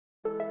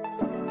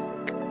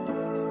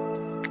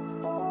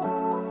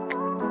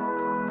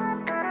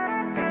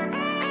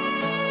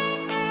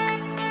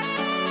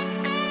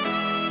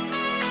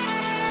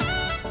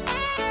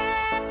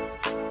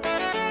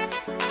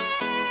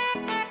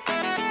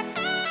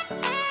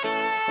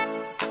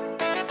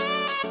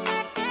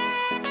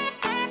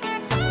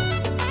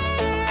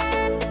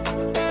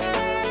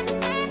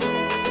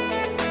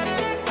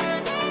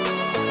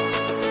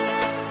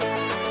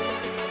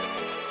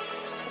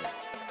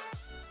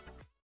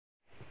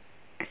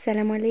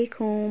Assalamu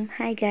alaikum.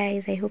 Hi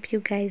guys, I hope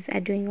you guys are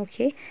doing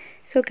okay.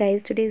 So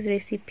guys, today's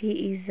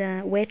recipe is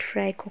wet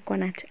fry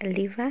coconut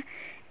liver,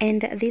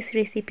 and this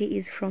recipe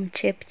is from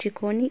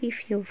Chepchikoni.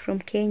 If you're from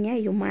Kenya,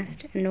 you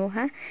must know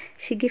her.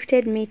 She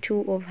gifted me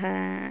 2 of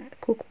her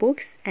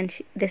cookbooks, and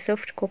the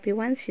soft copy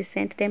ones, she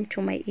sent them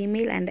to my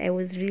email, and I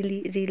was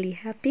really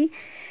happy.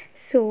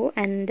 So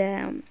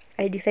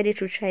I decided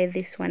to try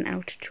this one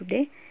out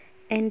today.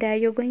 And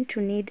you're going to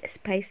need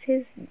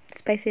spices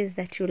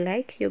that you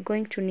like. You're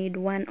going to need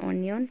 1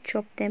 onion,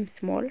 chop them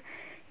small.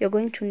 You're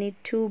going to need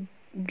 2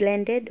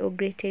 blended or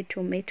grated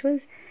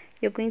tomatoes.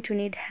 You're going to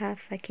need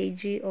half a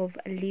kg of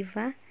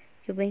liver.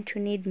 You're going to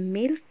need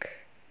milk,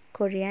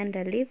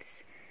 coriander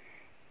leaves,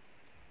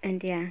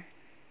 and yeah,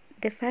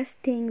 the first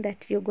thing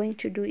that you're going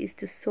to do is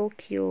to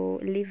soak your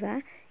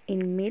liver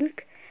in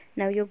milk.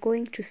 Now you're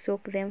going to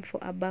soak them for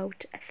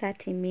about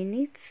 30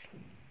 minutes.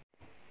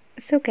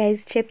 So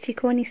guys,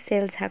 Chepchikoni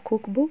sells her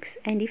cookbooks,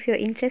 and if you're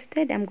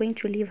interested, I'm going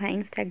to leave her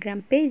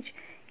Instagram page.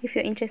 If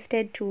you're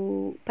interested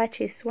to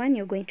purchase one,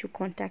 you're going to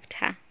contact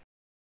her.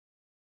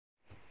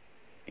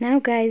 Now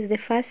guys, the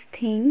first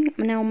thing,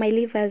 now my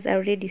livers are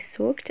already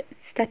soaked.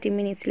 It's 30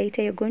 minutes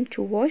later. You're going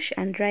to wash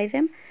and dry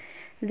them.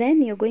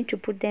 Then you're going to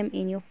put them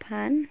in your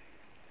pan,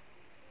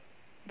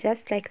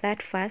 just like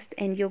that first,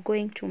 and you're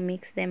going to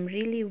mix them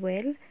really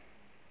well.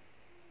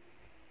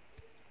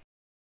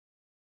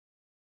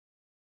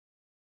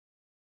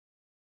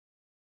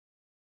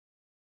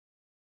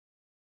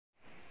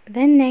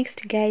 Then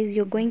next guys,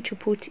 you're going to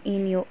put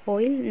in your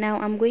oil.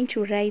 Now I'm going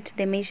to write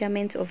the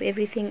measurements of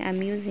everything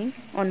I'm using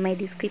on my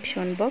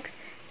description box,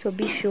 so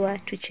be sure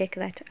to check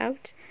that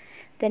out.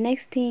 The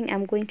next thing,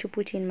 I'm going to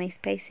put in my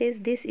spices.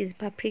 This is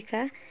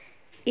paprika.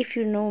 If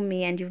you know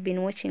me and you've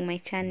been watching my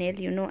channel,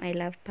 you know I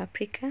love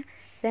paprika.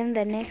 Then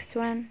the next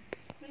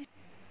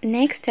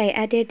I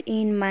added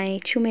in my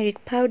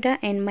turmeric powder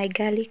and my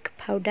garlic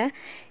powder.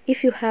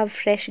 If you have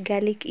fresh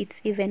garlic, it's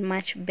even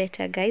much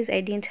better guys. I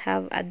didn't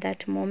have at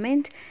that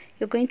moment.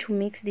 You're going to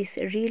mix this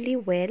really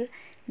well.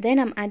 Then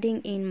I'm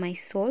adding in my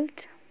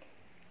salt,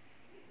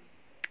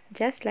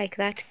 just like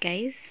that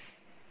guys.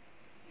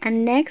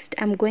 And next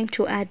I'm going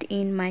to add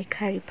in my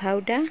curry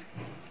powder,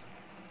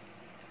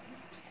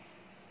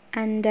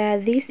 and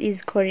this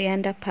is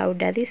coriander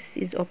powder. This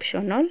is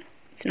optional,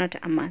 it's not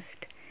a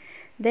must.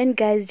 Then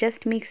guys,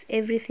 just mix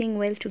everything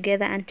well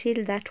together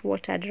until that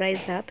water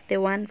dries up,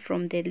 the one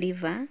from the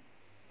liver.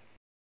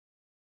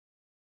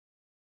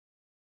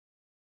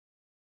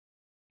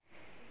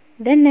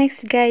 Then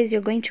next guys,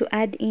 you're going to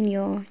add in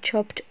your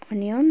chopped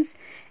onions,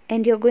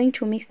 and you're going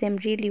to mix them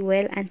really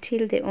well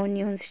until the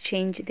onions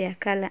change their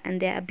color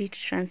and they're a bit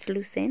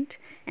translucent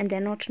and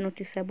they're not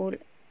noticeable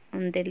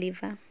on the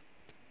liver.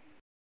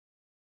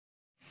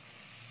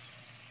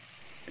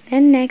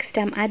 Then next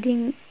I'm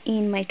adding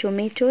in my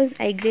tomatoes.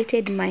 I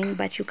grated mine,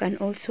 but you can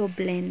also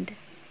blend.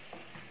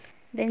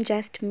 Then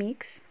just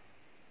mix.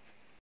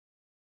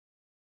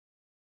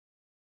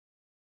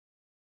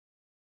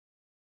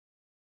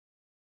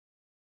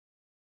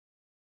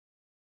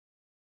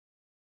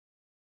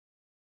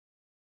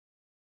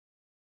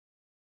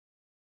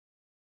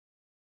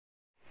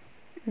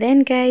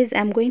 Then guys,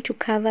 I'm going to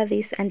cover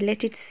this and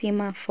let it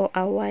simmer for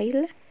a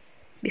while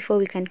before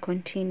we can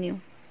continue.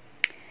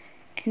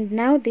 And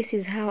now this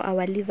is how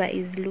our liver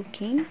is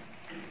looking.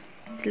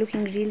 It's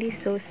looking really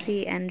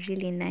saucy and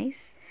really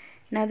nice.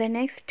 Now the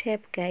next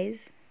step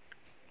guys,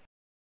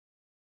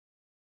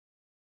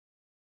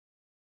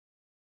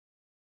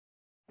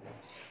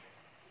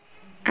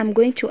 I'm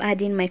going to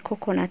add in my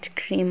coconut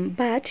cream,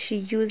 but she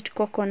used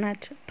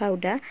coconut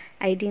powder.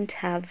 I didn't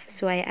have,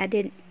 so I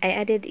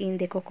added in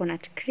the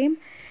coconut cream,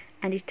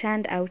 and it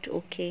turned out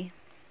okay.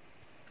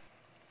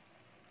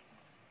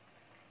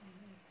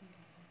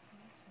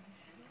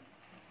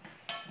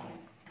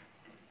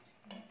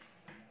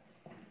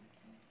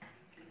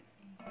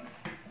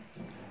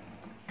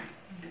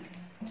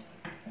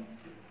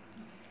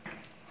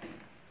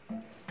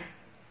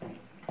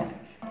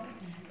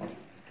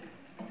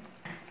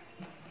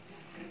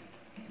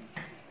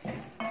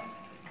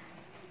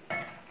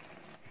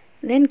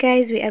 Then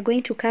guys, we are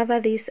going to cover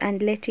this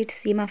and let it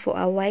simmer for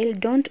a while.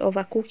 Don't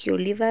overcook your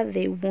liver,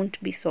 they won't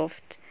be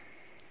soft.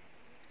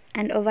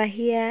 And over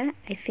here,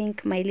 I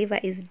think my liver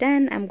is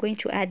done. I'm going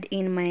to add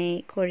in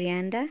my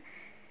coriander,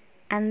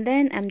 and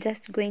then I'm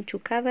just going to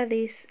cover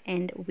this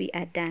and we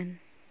are done.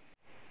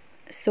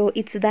 So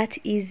it's that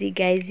easy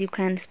guys. You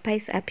can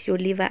spice up your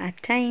liver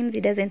at times.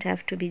 It doesn't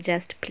have to be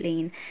just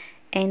plain.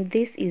 And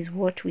this is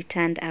what we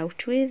turned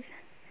out with.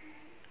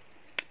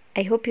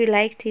 I hope you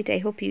liked it. I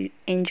hope you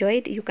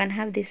enjoyed. You can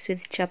have this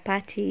with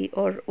chapati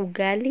or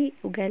ugali.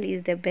 Ugali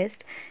is the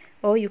best.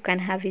 Or you can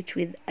have it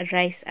with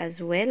rice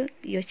as well.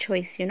 Your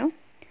choice, you know.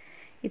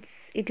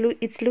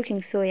 It's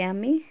looking so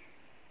yummy.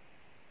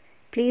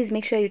 Please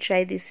make sure you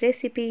try this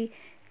recipe.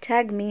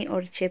 Tag me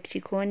or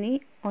Chepchikoni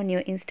on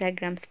your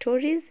Instagram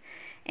stories.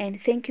 And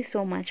thank you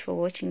so much for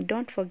watching.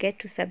 Don't forget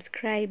to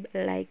subscribe,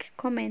 like,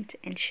 comment,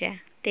 and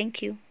share.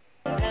 Thank you.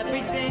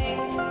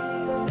 Everything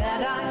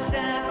that I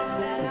said.